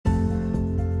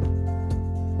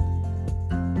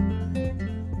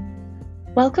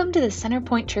Welcome to the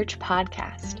Centerpoint Church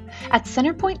podcast. At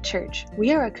Centerpoint Church,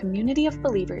 we are a community of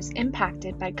believers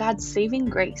impacted by God's saving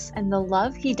grace and the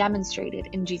love He demonstrated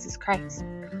in Jesus Christ.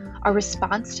 Our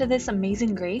response to this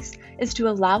amazing grace is to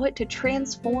allow it to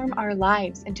transform our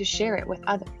lives and to share it with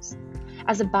others.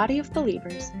 As a body of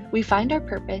believers, we find our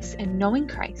purpose in knowing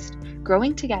Christ,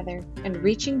 growing together, and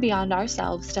reaching beyond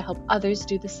ourselves to help others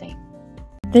do the same.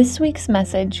 This week's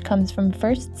message comes from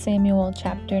 1 Samuel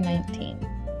chapter 19.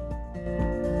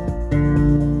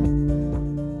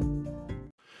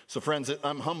 So friends,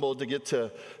 I'm humbled to get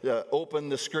to open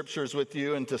the scriptures with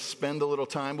you and to spend a little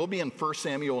time. We'll be in 1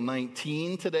 Samuel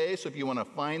 19 today, so if you want to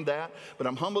find that. But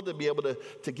I'm humbled to be able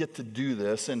to get to do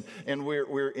this. And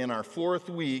we're in our fourth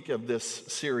week of this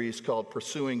series called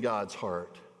Pursuing God's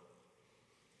Heart.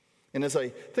 And as I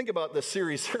think about this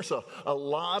series, there's a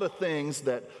lot of things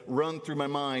that run through my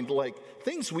mind, like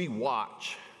things we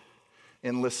watch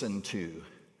and listen to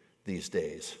these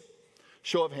days.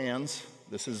 Show of hands.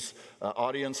 This is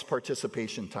audience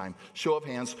participation time. Show of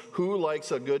hands. Who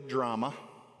likes a good drama?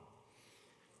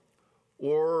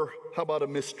 Or how about a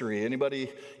mystery?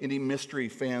 Any mystery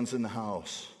fans in the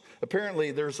house?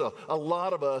 Apparently, there's a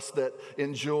lot of us that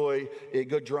enjoy a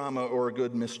good drama or a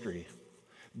good mystery.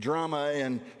 Drama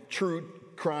and true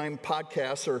crime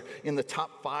podcasts are in the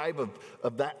top 5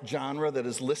 of that genre that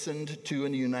is listened to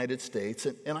in the United States.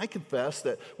 And I confess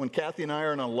that when Kathy and I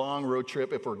are on a long road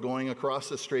trip, if we're going across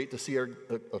the state to see our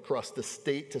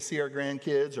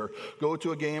grandkids or go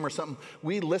to a game or something,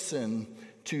 we listen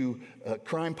to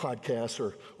crime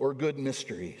podcasts or good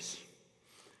mysteries.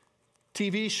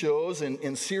 TV shows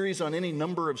and series on any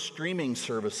number of streaming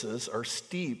services are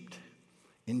steeped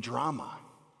in drama.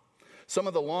 Some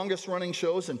of the longest running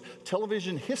shows in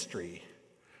television history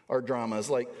are dramas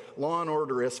like Law &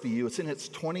 Order SVU. It's in its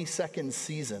 22nd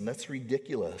season. That's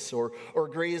ridiculous. Or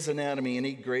Grey's Anatomy.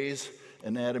 Any Grey's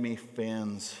Anatomy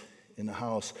fans in the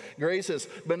house? Grey's has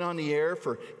been on the air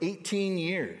for 18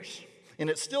 years. And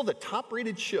it's still the top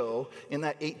rated show in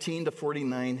that 18 to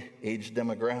 49 age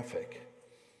demographic.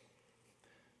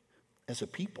 As a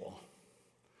people,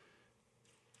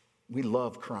 we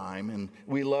love crime and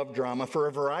we love drama for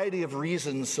a variety of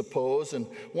reasons, suppose. And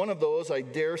one of those, I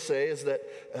dare say, is that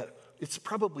it's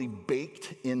probably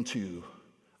baked into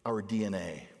our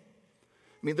DNA. I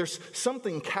mean, there's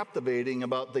something captivating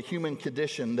about the human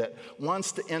condition that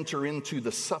wants to enter into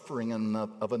the suffering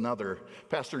of another.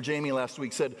 Pastor Jamie last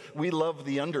week said, we love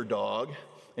the underdog,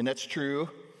 and that's true.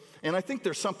 And I think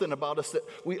there's something about us that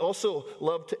we also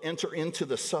love to enter into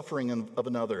the suffering of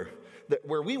another.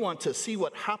 Where we want to see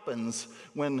what happens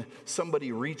when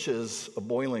somebody reaches a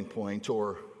boiling point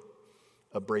or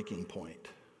a breaking point.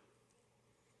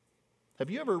 Have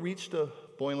you ever reached a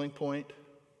boiling point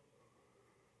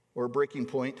or a breaking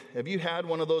point? Have you had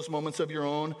one of those moments of your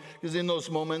own? Because in those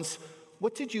moments,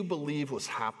 what did you believe was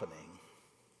happening?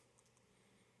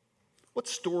 What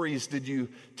stories did you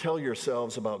tell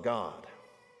yourselves about God?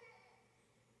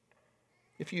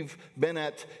 If you've been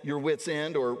at your wit's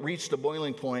end or reached a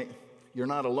boiling point, you're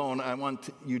not alone. I want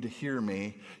you to hear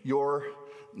me. You're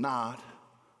not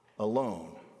alone.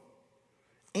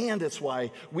 And it's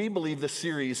why we believe this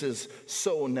series is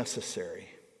so necessary.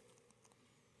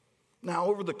 Now,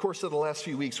 over the course of the last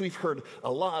few weeks, we've heard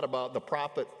a lot about the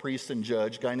prophet, priest, and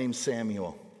judge, a guy named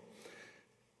Samuel.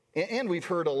 And we've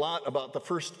heard a lot about the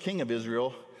first king of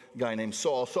Israel, a guy named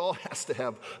Saul. Saul has to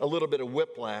have a little bit of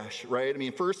whiplash, right? I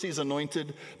mean, first he's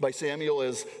anointed by Samuel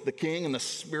as the king, and the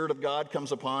Spirit of God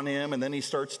comes upon him, and then he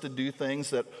starts to do things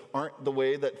that aren't the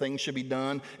way that things should be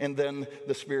done, and then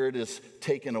the Spirit is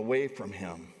taken away from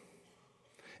him.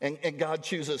 And God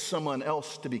chooses someone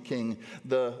else to be king,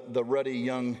 the ruddy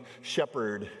young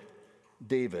shepherd,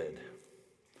 David.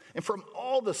 And from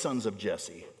all the sons of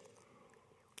Jesse,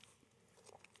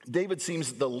 David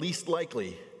seems the least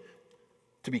likely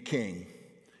to be king.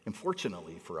 And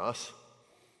fortunately for us,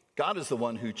 God is the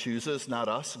one who chooses, not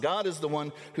us. God is the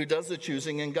one who does the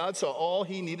choosing, and God saw all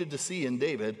he needed to see in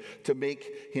David to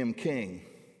make him king.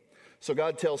 So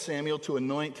God tells Samuel to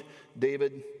anoint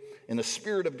David, and the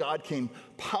Spirit of God came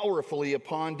powerfully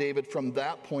upon David from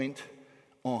that point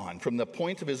on, from the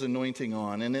point of his anointing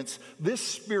on. And it's this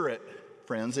Spirit,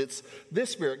 friends, it's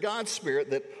this Spirit, God's Spirit,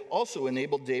 that also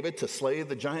enabled David to slay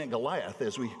the giant Goliath,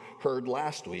 as we heard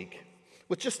last week.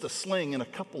 With just a sling and a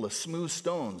couple of smooth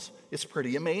stones. It's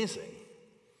pretty amazing.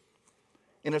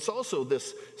 And it's also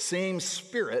this same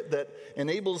Spirit that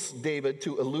enables David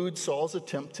to elude Saul's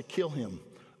attempt to kill him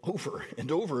over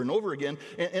and over and over again,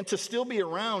 and to still be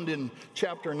around in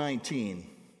chapter 19,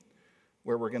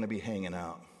 where we're going to be hanging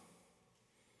out.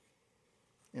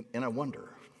 And I wonder,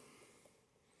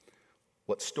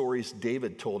 what stories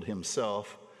David told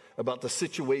himself about the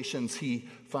situations he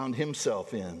found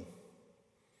himself in.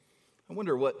 I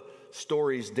wonder what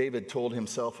stories David told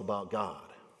himself about God.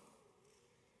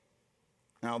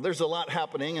 Now, there's a lot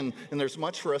happening, and there's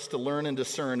much for us to learn and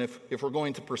discern if we're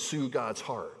going to pursue God's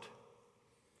heart.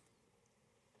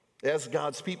 As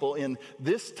God's people in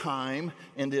this time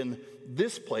and in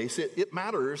this place, it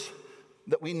matters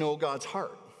that we know God's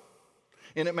heart.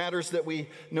 And it matters that we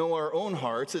know our own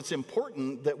hearts. It's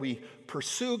important that we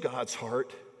pursue God's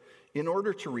heart in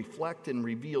order to reflect and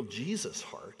reveal Jesus'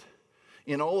 heart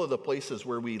in all of the places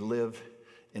where we live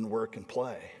and work and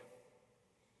play.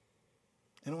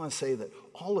 And I want to say that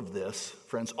all of this,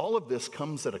 friends, all of this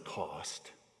comes at a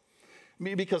cost.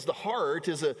 Because the heart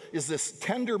is this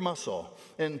tender muscle,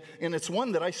 and it's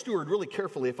one that I steward really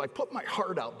carefully. If I put my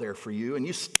heart out there for you and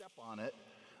you step on it,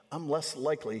 I'm less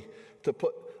likely to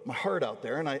put my heart out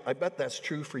there, and I bet that's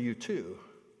true for you too.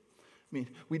 I mean,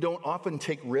 we don't often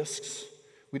take risks,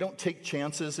 we don't take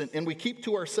chances, and we keep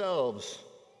to ourselves.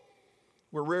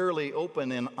 We're rarely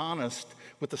open and honest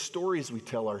with the stories we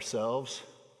tell ourselves.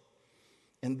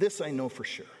 And this I know for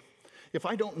sure. If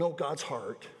I don't know God's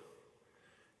heart,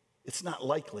 it's not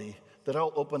likely that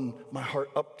I'll open my heart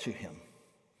up to him.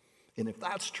 And if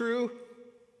that's true,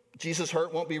 Jesus'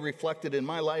 heart won't be reflected in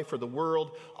my life or the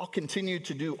world. I'll continue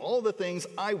to do all the things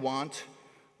I want,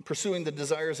 pursuing the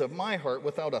desires of my heart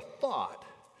without a thought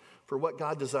for what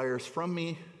God desires from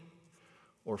me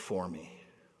or for me.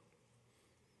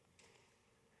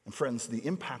 And friends, the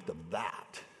impact of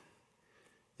that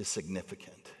is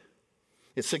significant.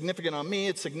 It's significant on me,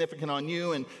 it's significant on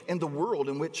you, and the world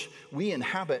in which we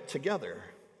inhabit together.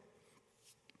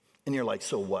 And you're like,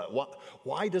 so what?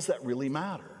 Why does that really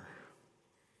matter?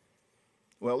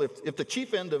 Well, if the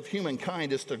chief end of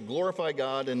humankind is to glorify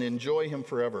God and enjoy him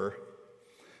forever,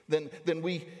 then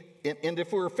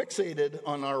if we're fixated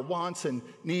on our wants and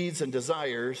needs and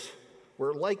desires,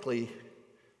 we're likely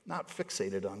not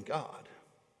fixated on God.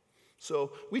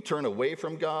 So we turn away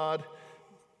from God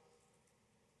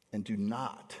and do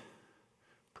not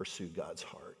pursue God's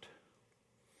heart,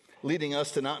 leading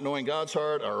us to not knowing God's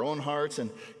heart, our own hearts, and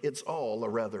it's all a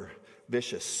rather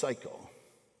vicious cycle.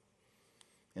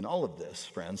 And all of this,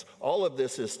 friends, all of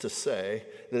this is to say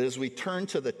that as we turn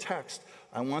to the text,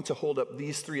 I want to hold up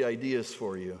these three ideas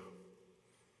for you.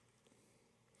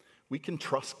 We can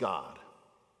trust God.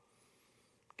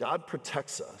 God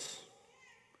protects us.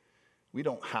 We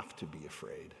don't have to be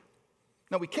afraid.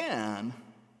 Now, we can,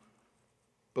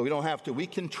 but we don't have to. We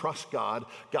can trust God.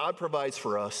 God provides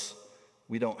for us.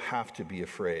 We don't have to be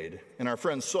afraid. And our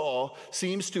friend Saul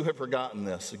seems to have forgotten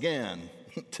this again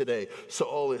today.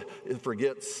 Saul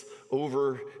forgets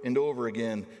over and over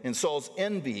again. And Saul's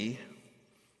envy,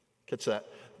 catch that,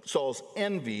 Saul's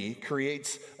envy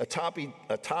creates a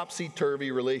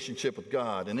topsy-turvy relationship with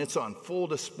God. And it's on full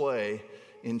display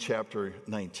in chapter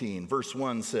 19. Verse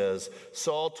 1 says,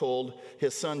 Saul told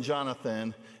his son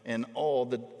Jonathan and all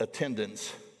the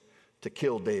attendants to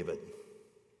kill David.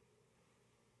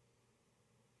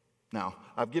 Now,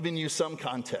 I've given you some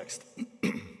context,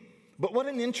 but what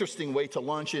an interesting way to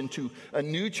launch into a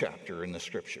new chapter in the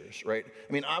scriptures, right?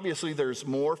 I mean, obviously there's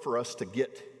more for us to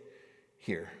get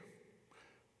here.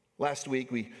 Last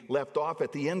week we left off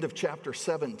at the end of chapter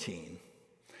 17.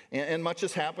 And much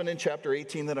has happened in chapter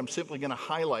 18 that I'm simply going to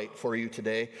highlight for you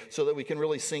today so that we can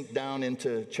really sink down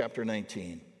into chapter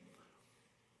 19.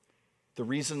 The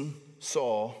reason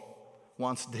Saul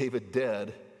wants David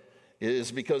dead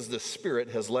is because the Spirit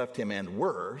has left him, and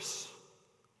worse,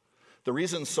 the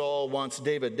reason Saul wants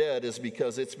David dead is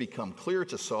because it's become clear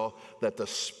to Saul that the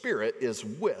Spirit is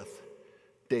with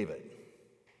David.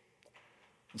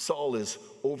 And Saul is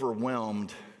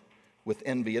overwhelmed with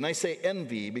envy. And I say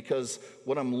envy because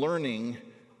what I'm learning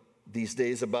these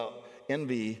days about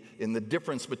envy and the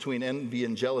difference between envy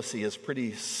and jealousy is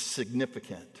pretty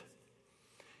significant.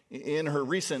 In her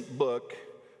recent book,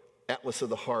 Atlas of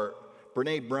the Heart,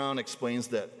 Brene Brown explains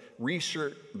that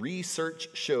research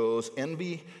shows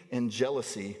envy and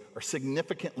jealousy are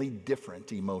significantly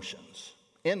different emotions.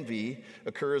 Envy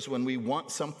occurs when we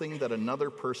want something that another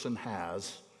person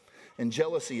has, and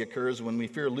jealousy occurs when we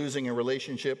fear losing a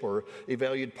relationship or a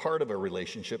valued part of a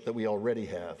relationship that we already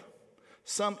have.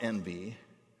 Some envy,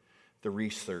 the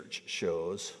research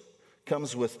shows,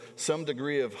 comes with some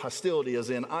degree of hostility, as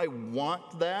in, I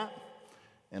want that,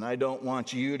 and I don't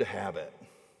want you to have it.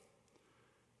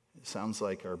 It sounds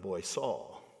like our boy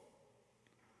Saul.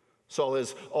 Saul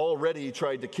has already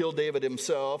tried to kill David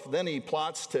himself. Then he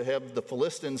plots to have the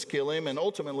Philistines kill him. And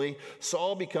ultimately,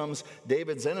 Saul becomes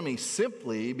David's enemy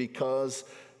simply because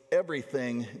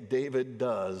everything David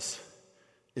does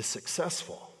is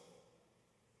successful.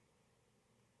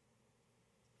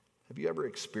 Have you ever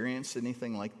experienced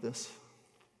anything like this?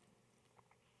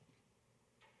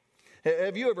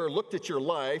 Have you ever looked at your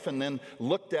life and then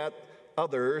looked at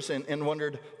others and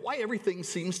wondered why everything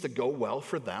seems to go well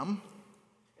for them?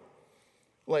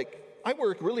 Like, I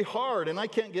work really hard and I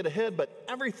can't get ahead, but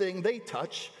everything they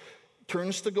touch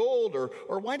turns to gold.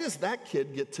 Or why does that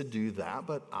kid get to do that,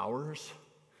 but ours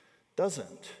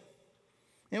doesn't?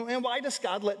 And why does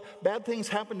God let bad things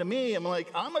happen to me? I'm like,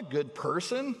 I'm a good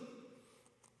person.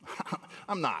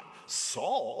 I'm not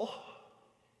Saul.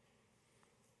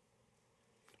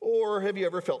 Or have you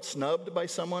ever felt snubbed by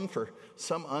someone for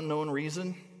some unknown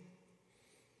reason?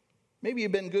 Maybe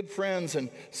you've been good friends and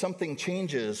something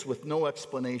changes with no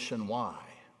explanation why.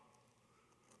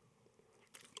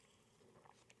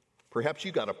 Perhaps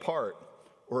you got a part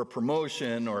or a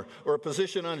promotion or a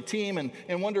position on a team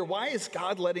and wonder, why is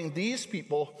God letting these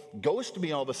people ghost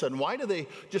me all of a sudden? Why do they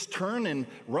just turn and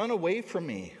run away from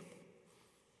me?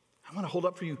 I want to hold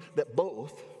up for you that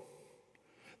both,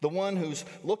 the one who's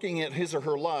looking at his or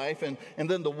her life and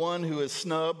then the one who is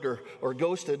snubbed or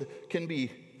ghosted, can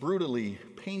be brutally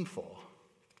painful.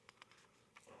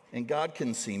 And God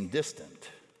can seem distant.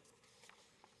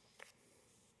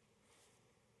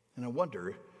 And I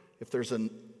wonder if there's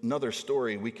another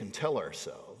story we can tell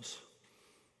ourselves.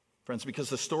 Friends, because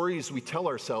the stories we tell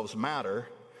ourselves matter,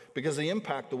 because they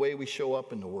impact the way we show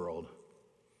up in the world.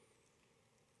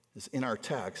 Is in our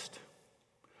text,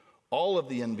 all of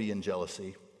the envy and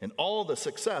jealousy and all the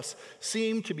success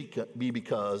seem to be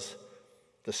because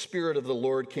the Spirit of the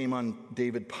Lord came on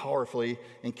David powerfully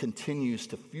and continues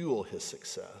to fuel his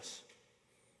success.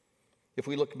 If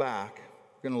we look back,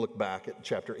 we're going to look back at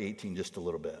chapter 18 just a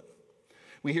little bit.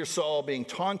 We hear Saul being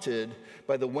taunted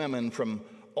by the women from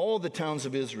all the towns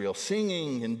of Israel,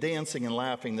 singing and dancing and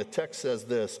laughing. The text says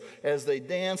this: as they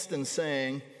danced and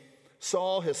sang,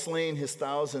 Saul has slain his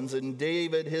thousands and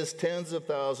David his tens of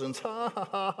thousands. Ha, ha,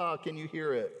 ha, ha. Can you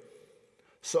hear it?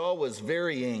 Saul was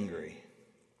very angry.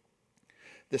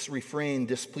 This refrain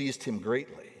displeased him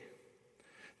greatly.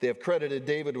 They have credited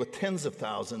David with tens of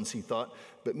thousands, he thought,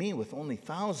 but me with only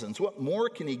thousands. What more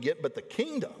can he get but the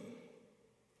kingdom?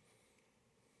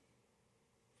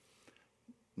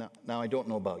 Now I don't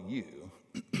know about you,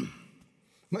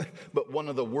 but one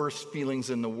of the worst feelings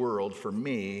in the world for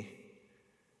me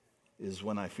is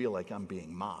when I feel like I'm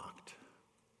being mocked.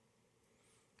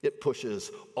 It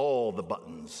pushes all the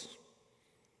buttons.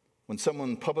 When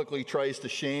someone publicly tries to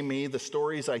shame me, the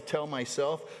stories I tell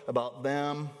myself about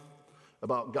them,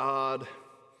 about God,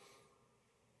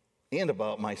 and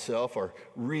about myself are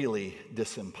really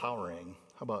disempowering.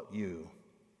 How about you?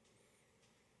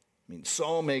 I mean,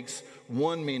 Saul makes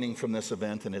one meaning from this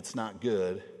event, and it's not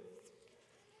good.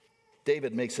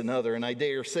 David makes another, and I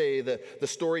dare say that the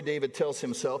story David tells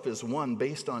himself is one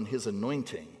based on his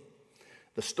anointing.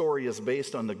 The story is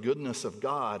based on the goodness of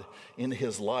God in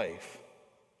his life.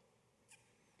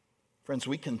 Friends,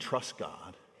 we can trust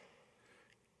God.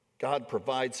 God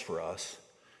provides for us,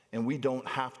 and we don't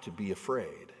have to be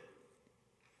afraid.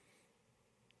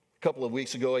 A couple of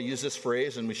weeks ago, I used this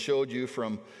phrase, and we showed you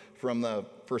from the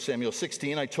 1 Samuel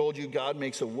 16. I told you God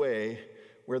makes a way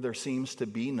where there seems to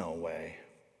be no way.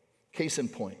 Case in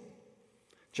point,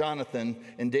 Jonathan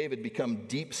and David become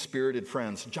deep-spirited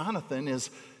friends. Jonathan is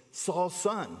Saul's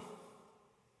son.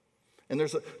 And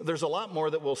there's a lot more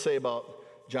that we'll say about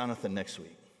Jonathan next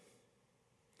week.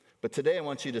 But today I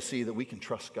want you to see that we can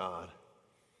trust God.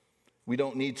 We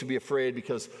don't need to be afraid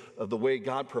because of the way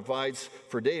God provides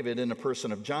for David in the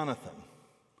person of Jonathan.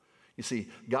 You see,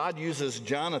 God uses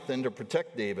Jonathan to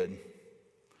protect David.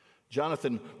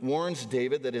 Jonathan warns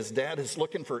David that his dad is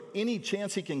looking for any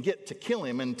chance he can get to kill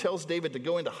him and tells David to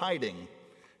go into hiding,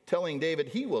 telling David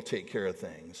he will take care of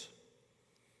things.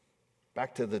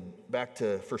 Back to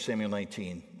 1 Samuel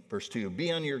 19, verse 2.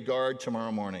 Be on your guard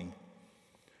tomorrow morning.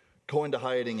 Go into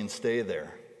hiding and stay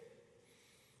there.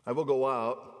 I will go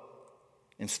out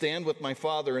and stand with my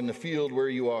father in the field where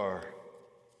you are.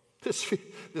 This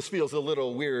feels a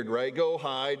little weird, right? Go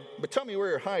hide, but tell me where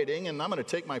you're hiding, and I'm going to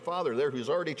take my father there who's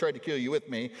already tried to kill you with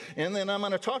me, and then I'm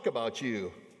going to talk about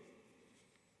you.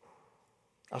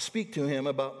 I'll speak to him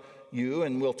about you,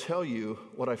 and we'll tell you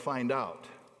what I find out.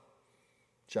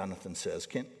 Jonathan says,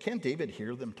 can David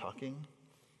hear them talking?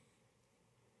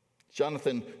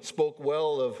 Jonathan spoke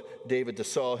well of David to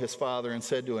Saul, his father, and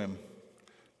said to him,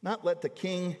 not let the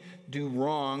king do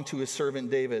wrong to his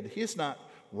servant David. He has not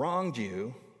wronged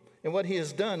you, and what he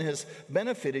has done has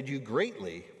benefited you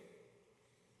greatly.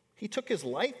 He took his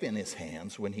life in his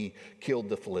hands when he killed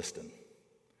the Philistine.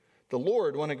 The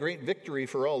Lord won a great victory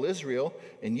for all Israel,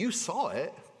 and you saw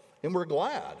it and were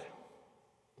glad.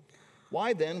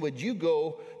 Why then would you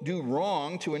go do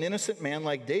wrong to an innocent man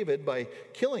like David by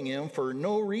killing him for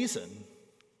no reason?"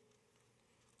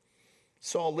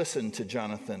 Saul listened to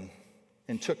Jonathan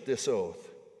and took this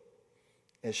oath: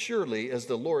 "As surely as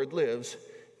the Lord lives,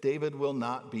 David will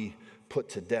not be put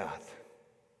to death."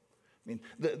 I mean,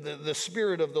 the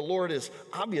Spirit of the Lord is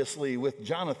obviously with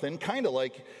Jonathan, kind of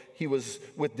like he was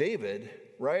with David,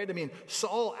 right? I mean,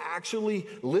 Saul actually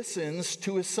listens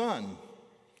to his son,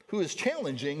 who is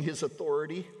challenging his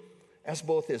authority as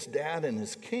both his dad and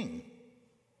his king.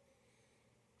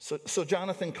 So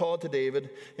Jonathan called to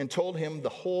David and told him the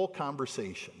whole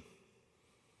conversation.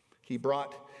 He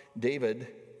brought him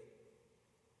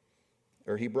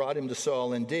to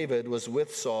Saul, and David was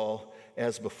with Saul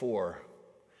as before,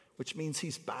 which means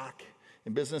he's back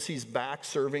in business. He's back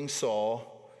serving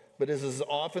Saul. But as is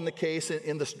often the case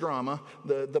in this drama,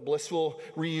 the blissful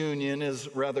reunion is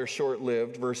rather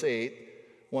short-lived. Verse 8,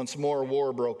 once more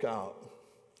war broke out.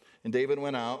 And David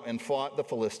went out and fought the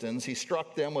Philistines. He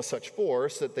struck them with such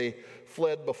force that they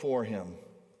fled before him.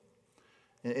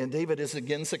 And David is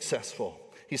again successful.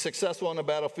 He's successful on the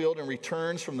battlefield and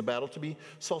returns from the battle to be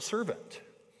Saul's servant.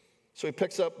 So he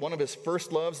picks up one of his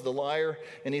first loves, the lyre,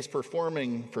 and he's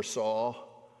performing for Saul.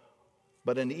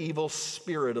 But an evil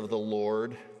spirit of the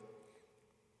Lord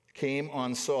came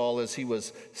on Saul as he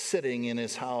was sitting in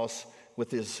his house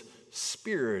with his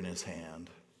spear in his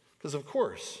hand. Because, of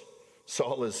course,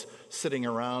 Saul is sitting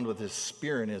around with his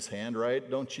spear in his hand, right?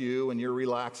 Don't you, when you're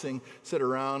relaxing, sit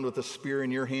around with a spear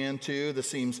in your hand too? This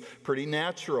seems pretty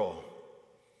natural.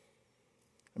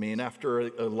 I mean, after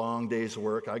a long day's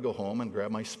work, I go home and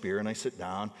grab my spear and I sit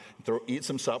down, and eat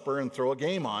some supper and throw a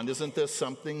game on. Isn't this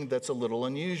something that's a little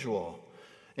unusual?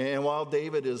 And while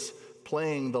David is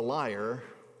playing the lyre,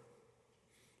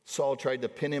 Saul tried to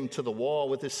pin him to the wall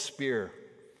with his spear.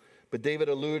 But David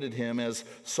eluded him as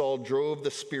Saul drove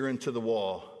the spear into the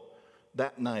wall.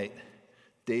 That night,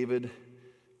 David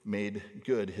made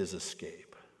good his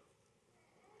escape.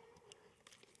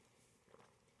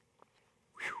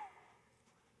 Whew.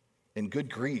 And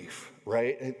good grief,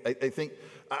 right? I think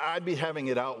I'd be having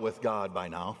it out with God by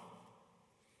now.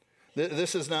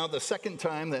 This is now the second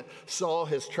time that Saul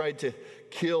has tried to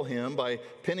kill him by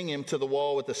pinning him to the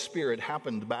wall with a spear. It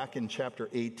happened back in chapter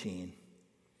 18.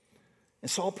 And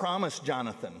Saul promised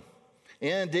Jonathan,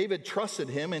 and David trusted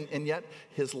him, and yet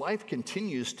his life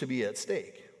continues to be at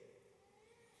stake.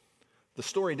 The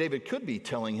story David could be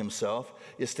telling himself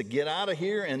is to get out of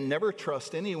here and never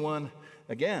trust anyone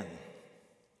again.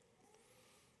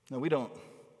 Now, we don't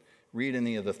read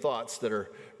any of the thoughts that are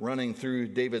running through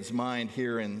David's mind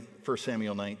here in 1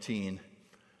 Samuel 19.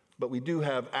 But we do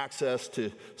have access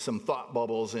to some thought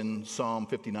bubbles in Psalm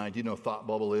 59. Do you know what thought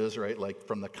bubble is, right? Like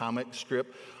from the comic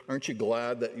strip. Aren't you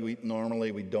glad that we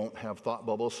don't have thought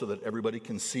bubbles so that everybody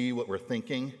can see what we're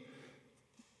thinking?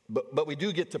 But we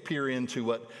do get to peer into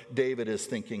what David is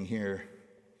thinking here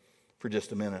for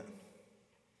just a minute.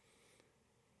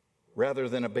 Rather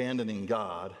than abandoning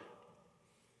God,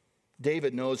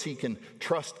 David knows he can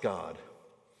trust God.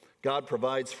 God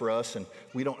provides for us, and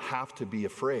we don't have to be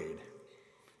afraid.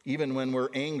 Even when we're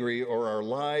angry or our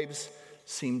lives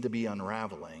seem to be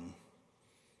unraveling.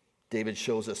 David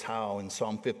shows us how in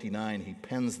Psalm 59 he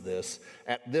pens this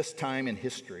at this time in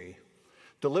history.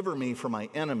 "Deliver me from my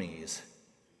enemies,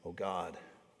 O God.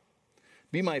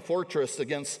 Be my fortress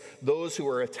against those who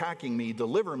are attacking me.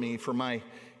 Deliver me from my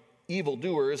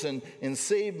evildoers and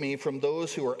save me from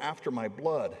those who are after my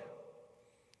blood.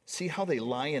 See how they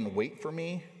lie in wait for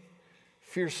me?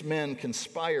 Fierce men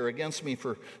conspire against me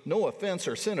for no offense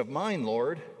or sin of mine,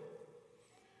 Lord.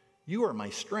 You are my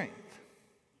strength.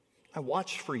 I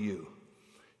watch for you.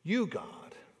 You,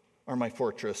 God, are my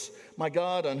fortress, my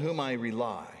God on whom I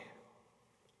rely.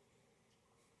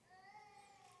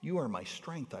 You are my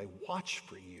strength. I watch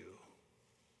for you.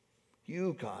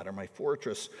 You, God, are my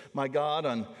fortress, my God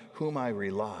on whom I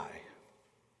rely."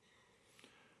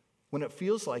 When it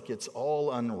feels like it's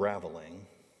all unraveling,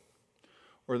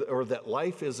 or that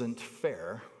life isn't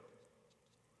fair,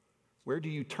 where do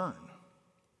you turn?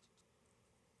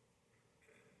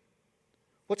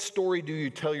 What story do you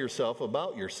tell yourself,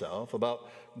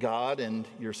 about God and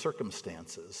your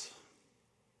circumstances?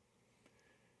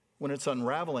 When it's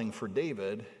unraveling for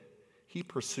David, he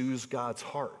pursues God's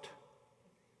heart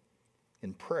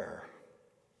in prayer.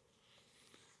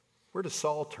 Where does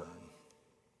Saul turn?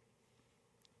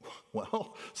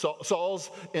 Well, Saul's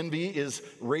envy is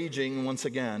raging once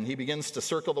again. He begins to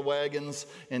circle the wagons,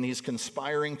 and he's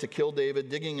conspiring to kill David,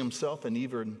 digging himself an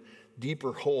even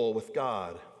deeper hole with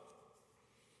God.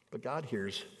 But God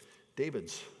hears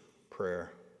David's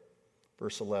prayer.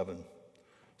 Verse 11.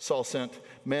 Saul sent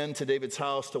men to David's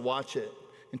house to watch it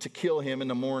and to kill him in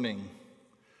the morning.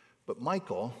 But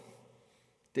Michal,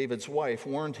 David's wife,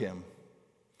 warned him,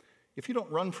 "If you don't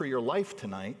run for your life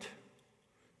tonight,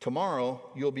 tomorrow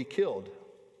you'll be killed."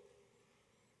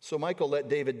 So Michal let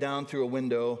David down through a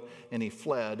window, and he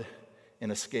fled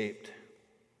and escaped.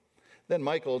 Then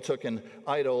Michal took an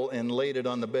idol and laid it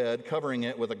on the bed, covering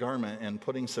it with a garment and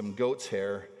putting some goat's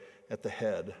hair at the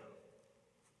head.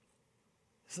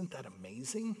 Isn't that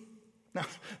amazing? Now,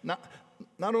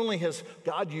 not only has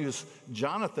God used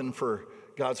Jonathan for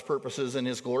God's purposes and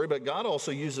his glory, but God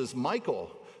also uses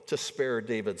Michal to spare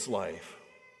David's life.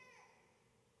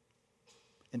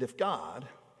 And if God,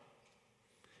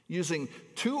 using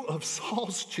two of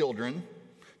Saul's children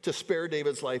to spare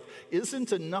David's life,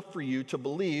 isn't enough for you to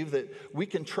believe that we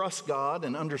can trust God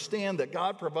and understand that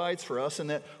God provides for us and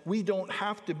that we don't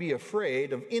have to be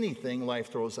afraid of anything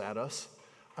life throws at us,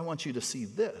 I want you to see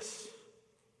this.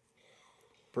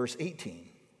 Verse 18.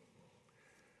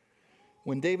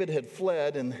 When David had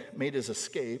fled and made his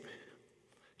escape,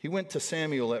 he went to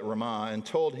Samuel at Ramah and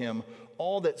told him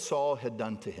all that Saul had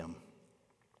done to him.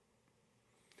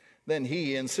 Then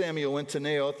he and Samuel went to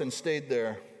Naioth and stayed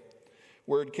there.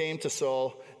 Word came to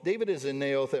Saul, "David is in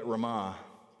Naioth at Ramah."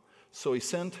 So he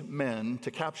sent men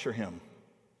to capture him.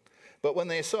 But when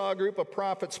they saw a group of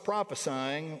prophets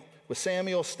prophesying, with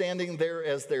Samuel standing there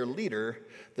as their leader,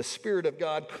 the Spirit of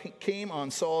God came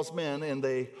on Saul's men, and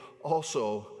they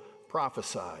also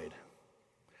prophesied.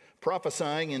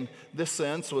 Prophesying in this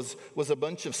sense was a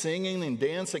bunch of singing and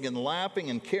dancing and laughing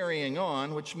and carrying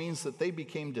on, which means that they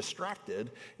became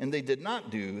distracted and they did not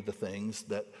do the things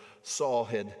that Saul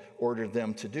had ordered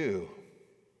them to do.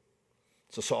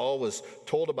 So Saul was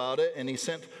told about it, and he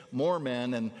sent more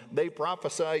men, and they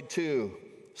prophesied too.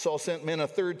 Saul sent men a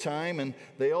third time, and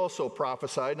they also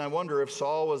prophesied. And I wonder if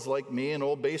Saul was like me, an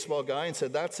old baseball guy, and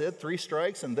said, "That's it, 3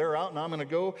 strikes, and they're out, and I'm going to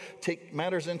go take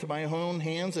matters into my own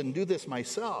hands and do this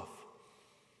myself."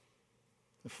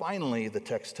 And finally, the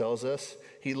text tells us,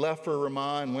 he left for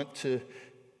Ramah and went to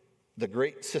the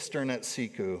great cistern at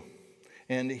Sioux.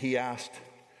 And he asked,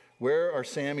 "Where are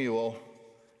Samuel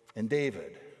and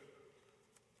David?"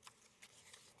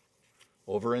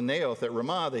 "Over in Naioth at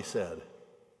Ramah," they said.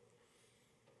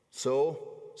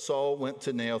 So Saul went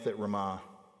to Naioth at Ramah.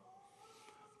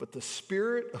 But the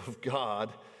Spirit of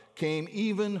God came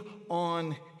even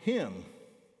on him.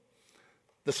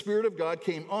 The Spirit of God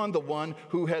came on the one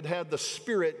who had had the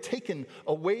Spirit taken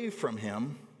away from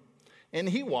him. And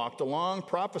he walked along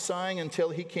prophesying until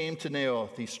he came to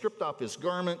Naioth. He stripped off his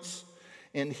garments,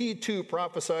 and he too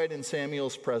prophesied in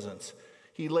Samuel's presence.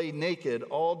 He lay naked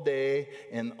all day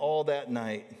and all that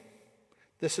night.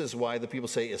 This is why the people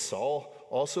say, "Is Saul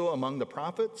also among the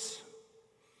prophets?"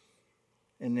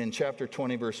 And in chapter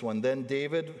 20, verse 1, then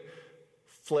David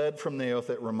fled from Naioth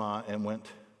at Ramah and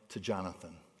went to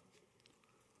Jonathan.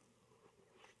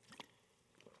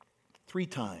 3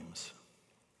 times,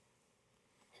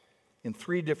 in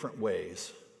 3 different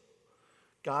ways,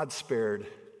 God spared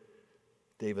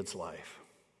David's life.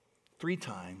 3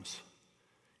 times,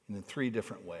 and in 3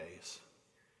 different ways.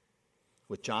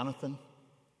 With Jonathan,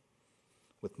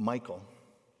 with Michal,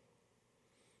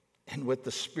 and with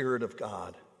the Spirit of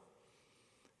God.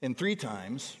 And 3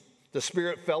 times, the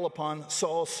Spirit fell upon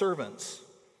Saul's servants,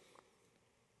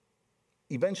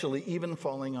 eventually even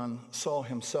falling on Saul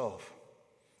himself,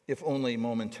 if only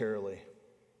momentarily.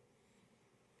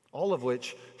 All of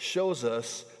which shows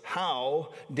us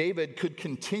how David could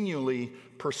continually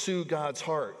pursue God's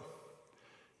heart.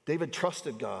 David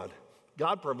trusted God.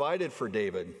 God provided for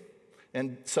David.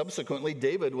 And subsequently,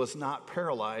 David was not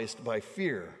paralyzed by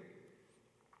fear.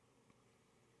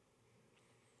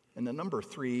 And the number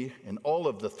 3, and all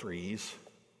of the 3s,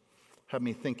 have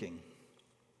me thinking.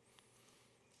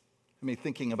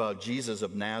 About Jesus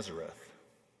of Nazareth.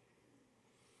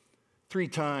 3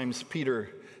 times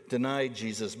Peter denied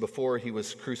Jesus before he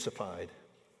was crucified.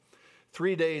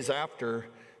 3 days after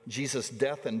Jesus'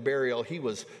 death and burial, he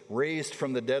was raised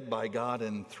from the dead by God,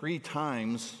 and 3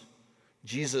 times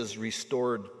Jesus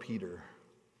restored Peter.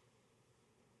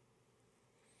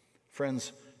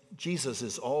 Friends, Jesus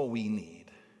is all we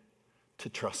need to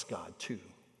trust God too.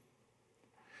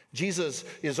 Jesus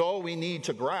is all we need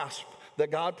to grasp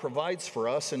that God provides for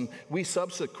us, and we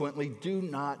subsequently do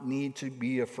not need to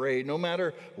be afraid, no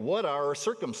matter what our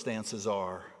circumstances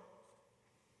are.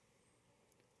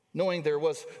 Knowing there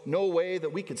was no way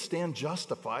that we could stand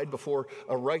justified before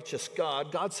a righteous God,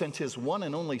 God sent his one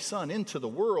and only Son into the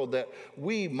world that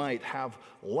we might have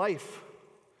life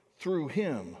through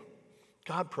him.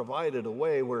 God provided a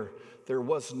way where there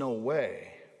was no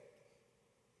way.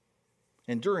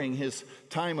 And during his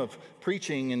time of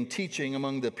preaching and teaching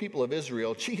among the people of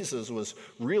Israel, Jesus was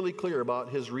really clear about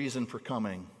his reason for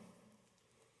coming.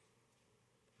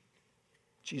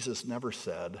 Jesus never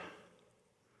said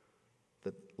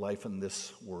that life in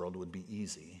this world would be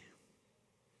easy.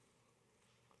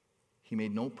 He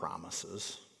made no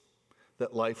promises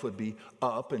that life would be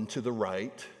up and to the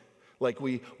right, like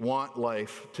we want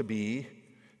life to be.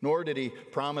 Nor did he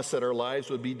promise that our lives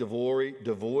would be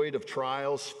devoid of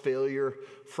trials, failure,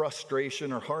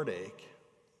 frustration, or heartache.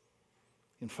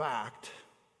 In fact,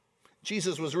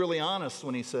 Jesus was really honest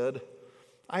when he said,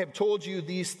 I have told you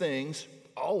these things,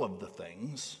 all of the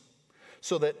things,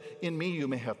 so that in me you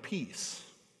may have peace.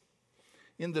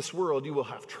 In this world you will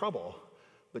have trouble,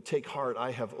 but take heart, I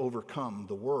have overcome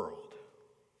the world.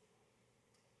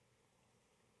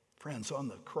 Friends, on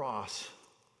the cross,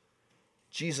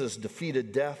 Jesus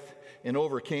defeated death and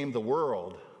overcame the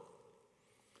world.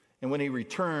 And when he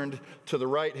returned to the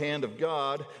right hand of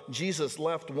God, Jesus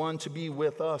left one to be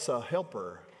with us, a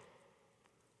helper,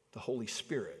 the Holy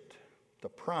Spirit, the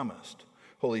promised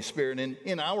Holy Spirit. And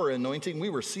in our anointing, we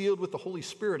were sealed with the Holy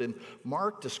Spirit and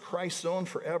marked as Christ's own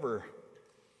forever.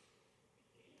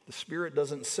 The Spirit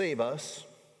doesn't save us.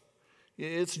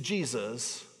 It's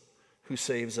Jesus who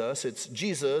saves us. It's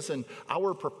Jesus and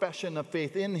our profession of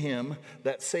faith in him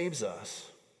that saves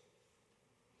us.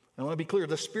 I want to be clear,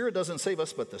 the Spirit doesn't save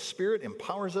us, but the Spirit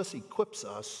empowers us, equips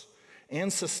us,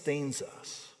 and sustains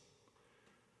us.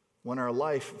 When our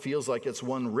life feels like it's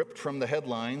one ripped from the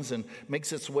headlines and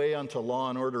makes its way onto Law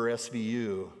and Order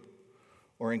SVU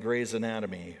or in Grey's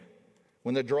Anatomy,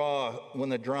 when the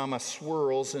drama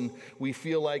swirls and we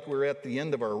feel like we're at the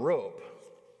end of our rope,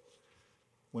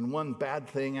 when one bad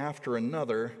thing after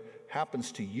another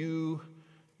happens to you,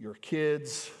 your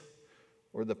kids,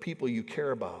 or the people you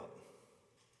care about.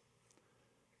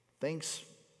 Thanks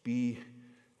be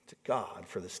to God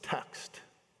for this text,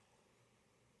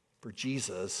 for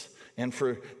Jesus, and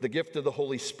for the gift of the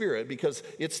Holy Spirit, because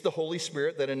it's the Holy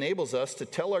Spirit that enables us to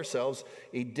tell ourselves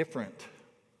a different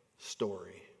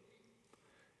story.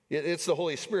 It's the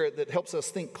Holy Spirit that helps us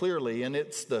think clearly, and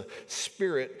it's the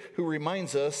Spirit who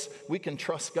reminds us we can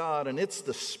trust God, and it's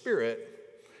the Spirit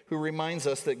who reminds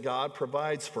us that God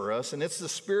provides for us, and it's the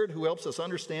Spirit who helps us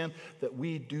understand that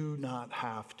we do not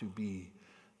have to be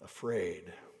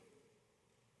afraid.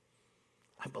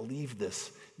 I believe this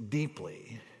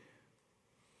deeply,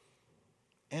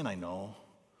 and I know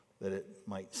that it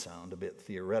might sound a bit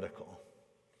theoretical,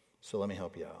 so let me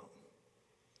help you out.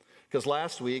 Because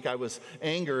last week I was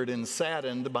angered and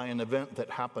saddened by an event that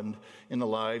happened in the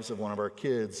lives of one of our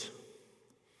kids.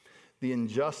 The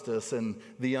injustice and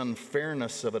the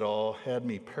unfairness of it all had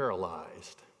me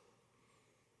paralyzed.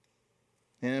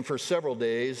 And for several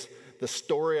days, the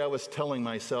story I was telling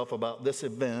myself about this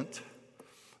event,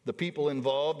 the people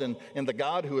involved, and the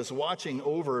God who is watching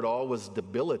over it all was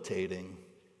debilitating.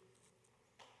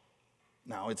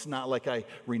 Now, it's not like I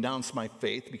renounced my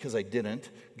faith, because I didn't.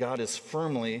 God is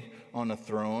firmly on the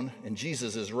throne, and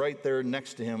Jesus is right there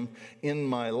next to him in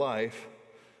my life.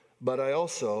 But I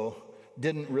also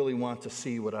didn't really want to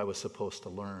see what I was supposed to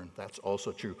learn. That's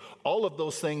also true. All of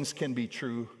those things can be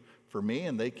true for me,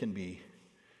 and they can be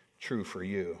true for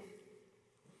you.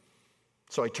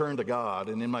 So I turned to God,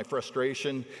 and in my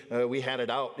frustration, we had it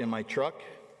out in my truck.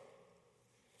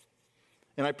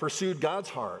 And I pursued God's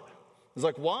heart. I was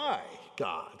like, why,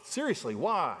 God? Seriously,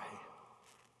 why?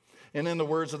 And then the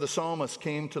words of the psalmist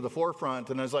came to the forefront,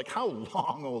 and I was like, how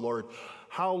long, oh Lord,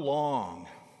 how long?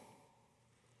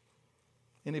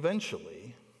 And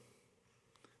eventually,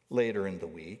 later in the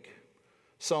week,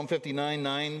 Psalm 59,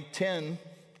 9, 10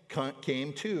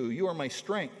 came too. You are my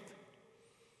strength.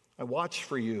 I watch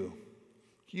for you.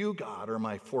 You, God, are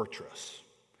my fortress,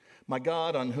 my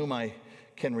God on whom I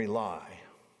can rely.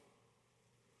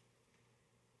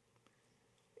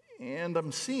 And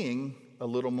I'm seeing a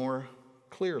little more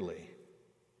clearly,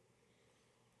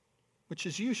 which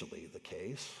is usually the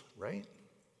case, right?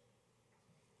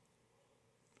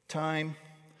 Time,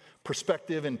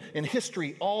 perspective, and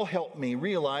history all help me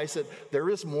realize that there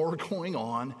is more going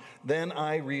on than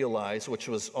I realized, which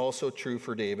was also true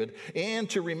for David, and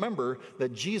to remember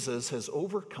that Jesus has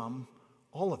overcome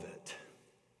all of it.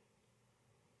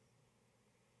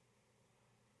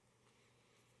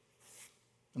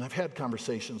 And I've had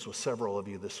conversations with several of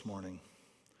you this morning.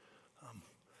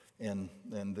 And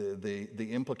the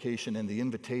implication and the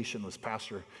invitation was,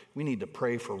 Pastor, we need to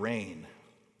pray for rain.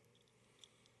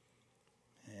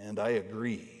 And I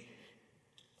agree.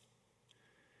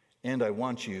 And I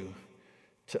want you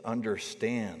to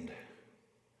understand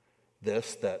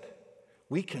this, that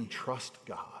we can trust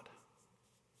God.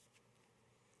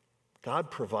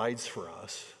 God provides for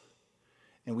us,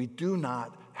 and we do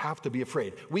not have to be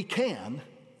afraid. We can,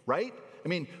 right? I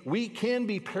mean, we can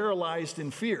be paralyzed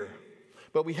in fear,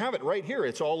 but we have it right here.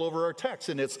 It's all over our text,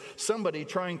 and it's somebody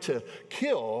trying to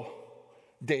kill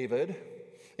David.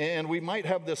 And we might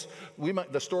have this,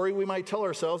 the story we might tell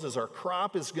ourselves is our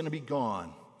crop is going to be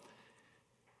gone.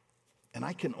 And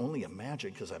I can only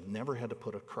imagine, because I've never had to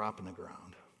put a crop in the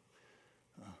ground.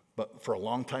 But for a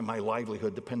long time, my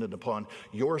livelihood depended upon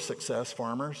your success,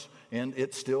 farmers, and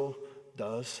it still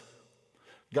does.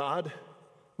 God,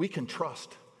 we can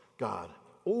trust God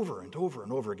over and over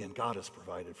and over again. God has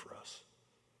provided for us.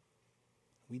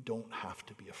 We don't have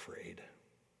to be afraid.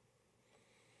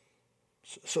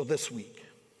 So this week,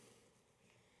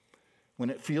 when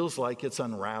it feels like it's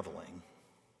unraveling,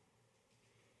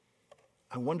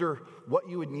 I wonder what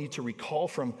you would need to recall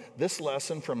from this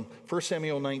lesson from 1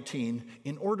 Samuel 19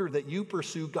 in order that you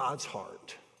pursue God's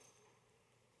heart.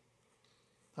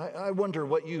 I wonder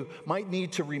what you might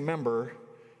need to remember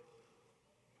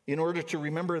in order to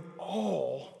remember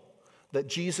all that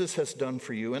Jesus has done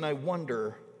for you. And I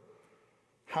wonder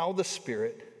how the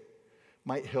Spirit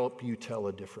might help you tell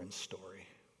a different story.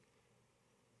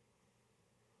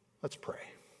 Let's pray.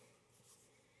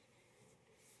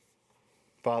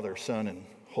 Father, Son, and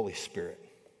Holy Spirit,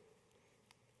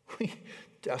 we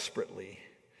desperately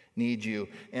need you.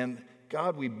 And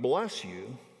God, we bless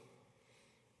you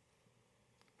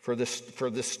for this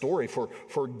story,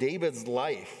 for David's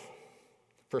life,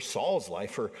 for Saul's life,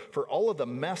 for all of the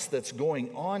mess that's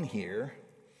going on here,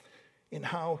 and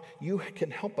how you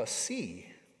can help us see,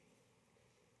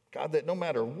 God, that no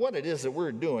matter what it is that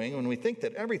we're doing, when we think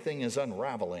that everything is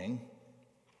unraveling,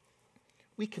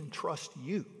 we can trust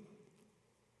you.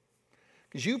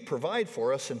 Because you provide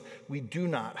for us, and we do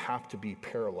not have to be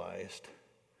paralyzed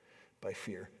by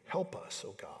fear. Help us,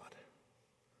 oh God.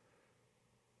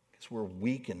 Because we're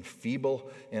weak and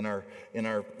feeble, and our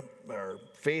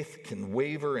faith can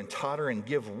waver and totter and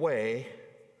give way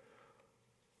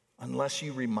unless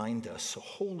you remind us. So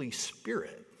Holy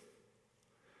Spirit,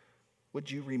 would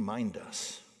you remind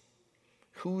us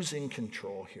who's in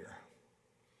control here?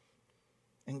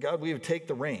 And God, we would take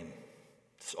the reign.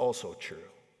 It's also true.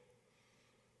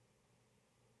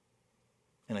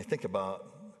 And I think about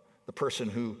the person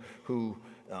who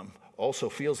also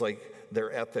feels like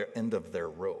they're at the end of their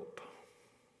rope.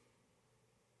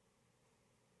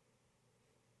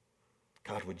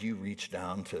 God, would you reach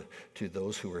down to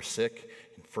those who are sick,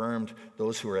 infirmed,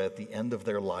 those who are at the end of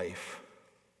their life,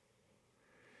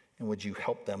 and would you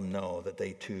help them know that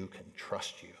they too can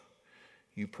trust you?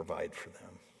 You provide for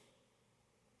them,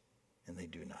 and they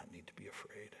do not need to be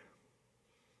afraid.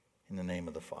 In the name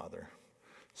of the Father,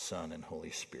 Son, and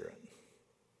Holy Spirit.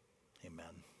 Amen.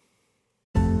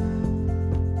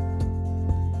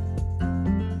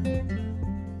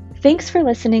 Thanks for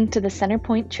listening to the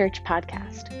Centerpoint Church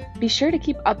podcast. Be sure to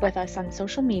keep up with us on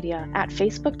social media at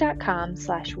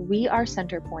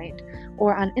facebook.com/wearecenterpoint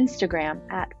or on Instagram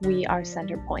at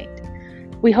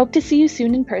wearecenterpoint. We hope to see you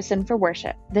soon in person for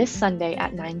worship this Sunday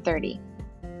at 9:30.